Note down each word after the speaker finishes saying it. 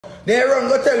They run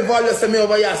go tell Value say me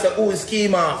over here say who is Ski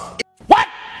Mask. What?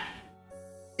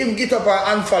 Him get up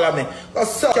and follow me.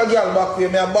 Cause suck your girl back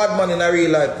with me a bad man in a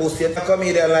real life pussy. You come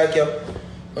here like you.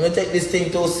 When you take this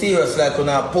thing too serious like on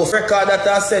a post record that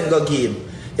I send go game.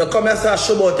 You come here and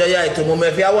show about your eye to me.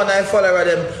 If you want to follow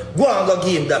them, go and go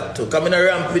game that too. Come in a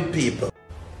ramp with people.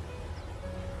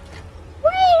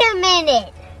 Wait a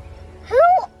minute. Who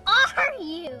are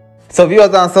you? So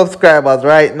viewers and subscribers,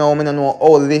 right now, I don't know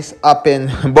how this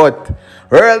happened, but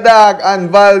Real Dawg and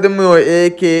Valdmore,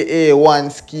 aka One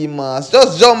Ski Mask,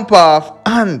 just jump off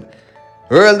and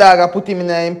Real Dawg put him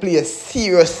in place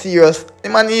serious. The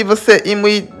man even say him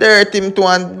we dirt him to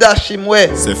and dash him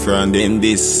away. Say from them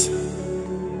this,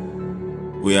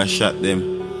 we are shot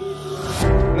them.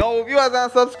 Now viewers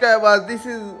and subscribers, this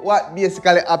is what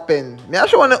basically happened. I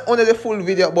show one of the full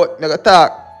video, but I gotta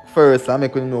talk first and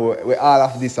make you know where all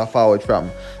of this are forward from.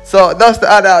 So that's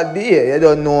the other day, you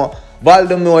don't know,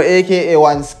 Valdmore aka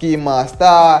One Ski Mask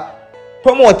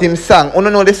promote him song. You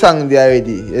don't know the song there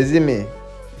already, you see me?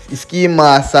 The Ski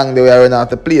Mask song they were running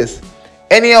out of place.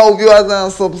 Anyhow, viewers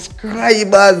and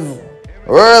subscribers,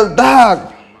 Real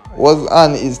Dawg was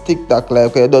on his TikTok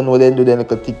live. You don't know they do then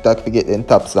TikTok to get them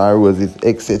taps and roses,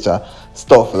 etc.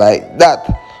 Stuff like that.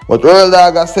 But Real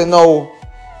Dawg I say now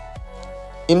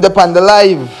him on the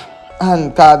live,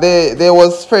 and cause they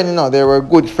was friends, you know, they were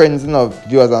good friends, you know,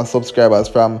 viewers and subscribers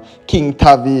from King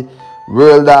Tavi.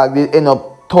 Real Dawg did end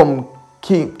up Tom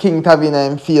King Tavi in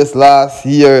him face last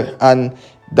year, and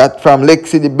that from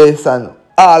Lexi the best and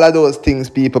all of those things,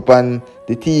 people on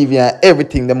the TV and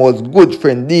everything, the most good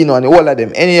friend Dino and all of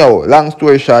them. Anyhow, long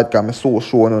story short, I'm so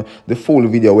showing the full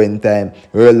video when time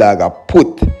Real Dawg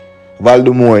put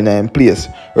Valdmore in him place.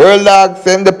 Real Dawg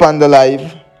send upon the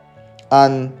live,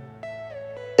 and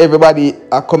everybody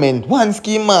are comment, One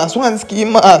Ski Mask.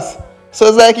 So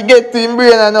it's like you get to him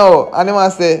brain now, and he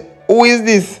must say, who is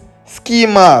this Ski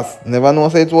Mask? Never know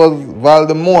say it was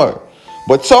Valdmore.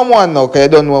 But someone now, because you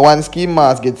don't know, One Ski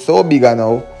Mask gets so bigger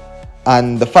now,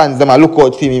 and the fans them are look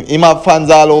out for him. Him have fans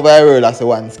all over the world as a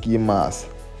One Ski Mask.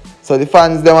 So the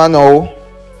fans them are now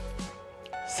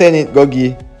send it go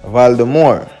give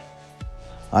Valdmore.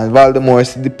 And Valdmore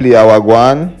see the player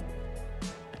wagwan.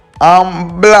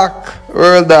 Black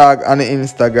Real Dawg on the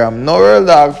Instagram. Now Real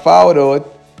Dawg found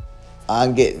out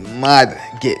and get mad,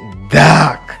 get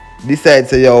dark. Decide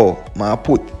say yo, man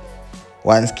put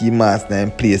One Ski Mask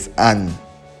in place and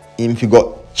him fi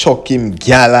got chuck him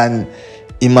gal and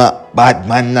him a bad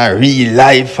man in real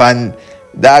life, and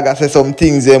Dawg say some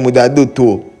things them would do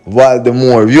to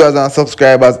Valdmore. Viewers and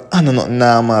subscribers, I know not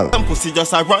normal. Pussy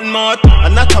just a run mouth,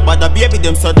 and not about the baby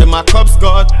them so them a cups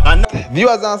got.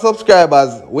 Viewers and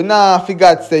subscribers, we now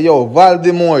forgot say yo,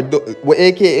 Valdmore,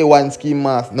 aka One Ski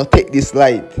Mask, no take this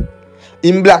light.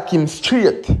 Him black him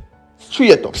straight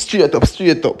up.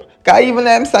 Cause even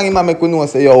them song him a make you know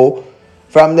say yo,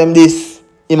 from them this,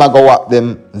 him a go whack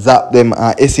them, zap them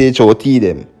and SHOT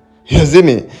them. You see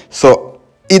me? So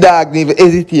he Dawg never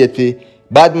hesitate to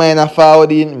bad mind a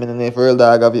forward in. I don't know if Real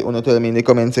Dawg have it. You tell me in the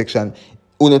comment section.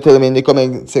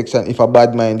 If a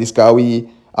bad mind this, cause we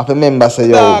have a member say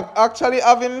yo. Dawg actually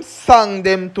have him sang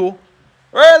them too.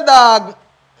 Real Dawg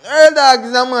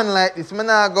is a man like this. Man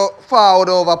I go forward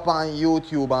over upon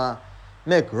YouTube and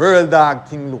make Real Dawg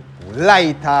thing look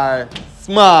lighter,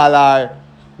 smaller,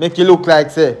 make you look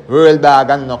like say Real Dawg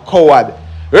and no coward.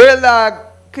 Real Dawg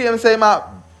claim say him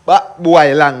a bad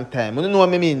boy long time. You know what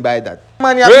I mean by that?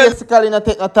 Man, you basically not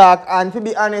take no talk, and to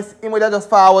be honest, he would just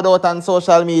forward out on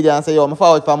social media and say, yo, I'm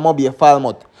forward for Moby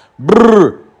Falmouth.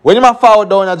 Brrr. When you forward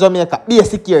down in Jamaica, be a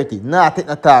security, not take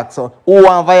no talk. So, who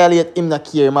want violate him not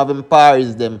care, him have him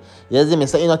Paris them. You see me?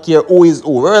 So, you not care who is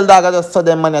who. Real Dawg just saw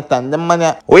them man at them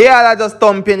man. We all just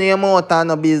thumping your mouth and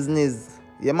no business.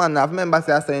 Yeah, man, I remember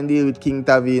say I said deal with King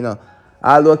Tavi, you know.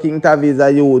 Although King Tavi is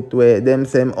a youth where them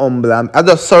same humble. I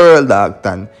just saw Real Dawg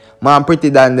tan. Man pretty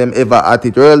than them ever at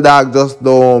it. Real Dawg just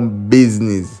don't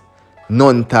business.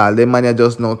 None tall. Them man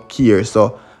just no care.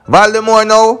 So Valdmore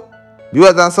now,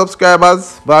 viewers and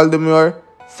subscribers, Valdmore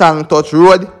sang touch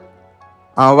road.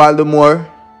 And Valdmore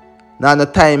now no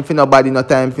time for nobody, no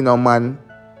time for no man.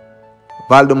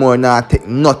 Valdmore now take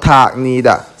no talk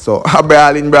neither. So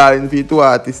brawling for you two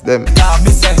artists them.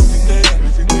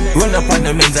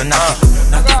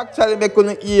 Actually make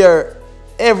you hear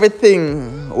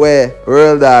everything where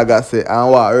Real Dawg say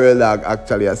and what Real Dawg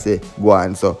actually say go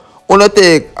on. So wanna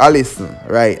take a listen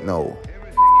right now.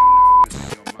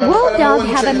 Will Dawg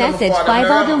have a message by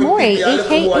Valdmore,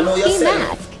 aka Ski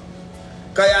Mask?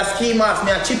 Cause Ski Mask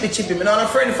me a chippy. Me not a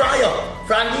friend from you.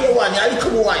 From day one, you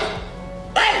little boy.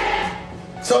 Hey!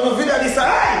 So no video this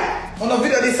hey! On no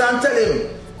video this and tell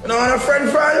him. You know, I'm a friend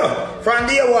from you. From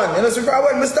day one. You know, so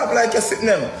when I stop like you sitting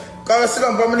them. Because I sit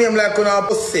down for my name like you know,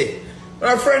 pussy.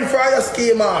 I'm a friend from your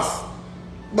ski mask.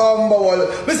 Bumble.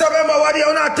 Mr. Remember what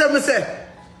you not tell me say?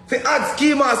 If you add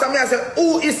ski mask, I say,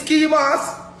 who is ski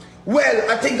mask?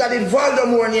 Well, I think I did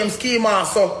Valdmore name ski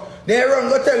mask. So they run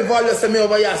go tell Valdo say me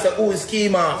over here say who is ski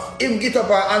mask. Him get up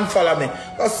and unfollow me.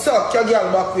 Because suck your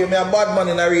girl back with me a bad man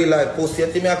in a real life pussy. You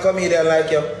think me I come here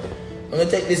like you? I'm gonna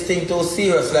take this thing too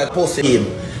serious like pussy game.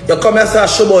 You come here and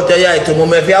show about your eye to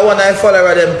me. If you want to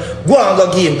follow them, go and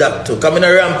go give him that too. Come in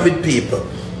a ramp with people.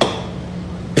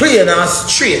 Plain and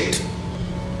straight.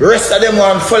 The rest of them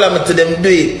want to follow me to them do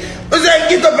it. But then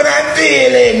get up in our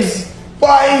feelings. For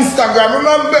Instagram.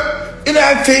 Remember? In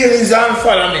our feelings and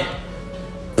follow me.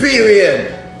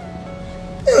 Period.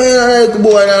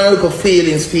 Boy, I look at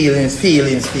feelings.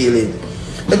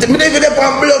 But me even up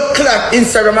on blood clot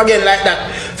Instagram again like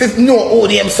that. If no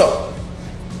audience so.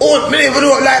 Oh, me even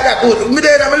do it like that. Me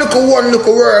then I'm look at one look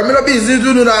at world. Me not busy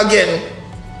doing that again.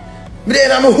 Me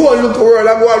then I'm a whole look at world.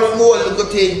 I go out with more look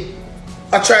at thing.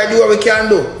 I try to do what we can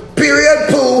do. Period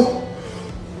poo.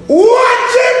 What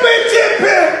chippy?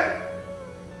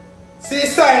 See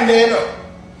sign there, you know.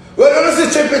 Well, you don't see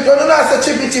chippy, you don't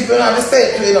see chippy, you don't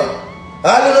say you know. I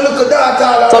don't look at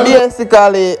that. So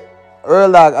basically,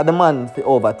 Real Dawg are the man for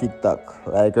over TikTok.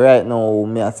 Like right now,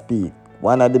 me I speak.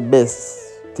 One of the best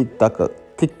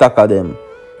TikToker them.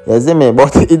 You see me?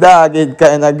 But the dog is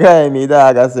kind of grimy.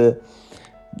 Dog, I say.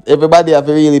 Everybody have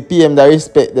to really pay him the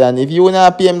respect there. And if you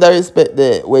not pay him the respect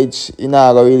there, which you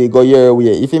not gonna really go your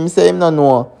way. If him say him don't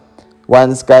know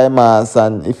one Sky Mask,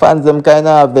 and if fans them kind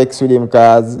of vex with him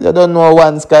because you don't know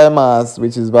one Sky Mask,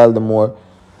 which is Valdmore.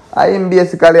 I am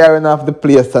basically run off the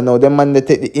place and now them man they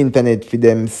take the internet for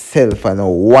themselves and now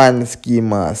one ski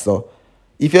mask. So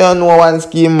if you don't know one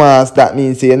ski mask, that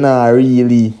means you're not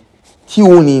really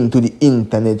tune into the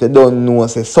internet. You don't know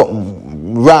say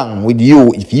something wrong with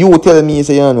you. If you tell me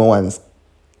say you don't know one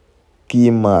ski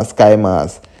mask, Sky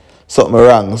Mask, something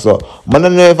wrong. So I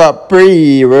don't know if I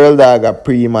Real Dawg a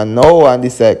pre man now and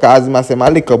this cause I say my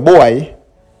little boy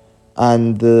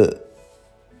and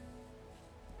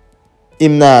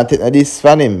him not take this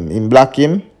from him block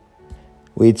him,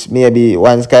 which maybe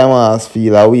one Sky Mask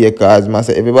feel away cause I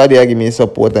say everybody give me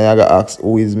support and I gotta ask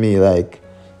who is me like.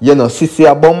 You know, sissy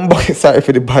a bumbo, sorry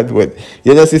for the bad word.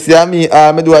 You know, sissy a me,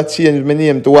 I do a change my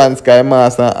name to one Sky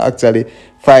Mask and actually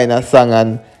find a song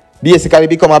and basically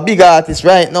become a big artist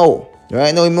right now.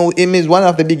 Right now, him is one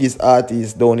of the biggest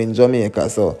artists down in Jamaica.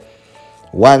 So,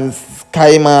 one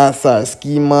Sky Mask or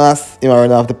Ski Mask, him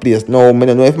run off the place. Now, I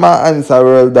don't know if my answer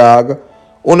Real Dawg.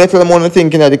 Only tell them what you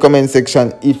think in the comment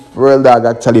section if Real Dawg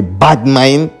actually bad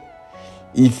mind.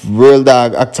 If Real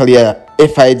Dawg actually a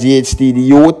FIGHT the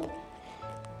youth.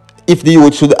 If the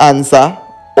youth should answer,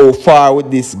 how far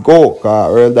would this go?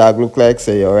 Because Real Dawg look like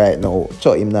say you right now.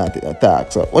 Show him not in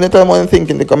attack. So when you tell me what you think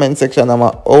in the comment section, I'm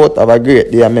out. Have a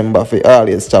great day. Remember for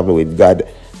always travel with God.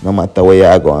 No matter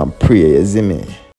where you go and pray, you see me.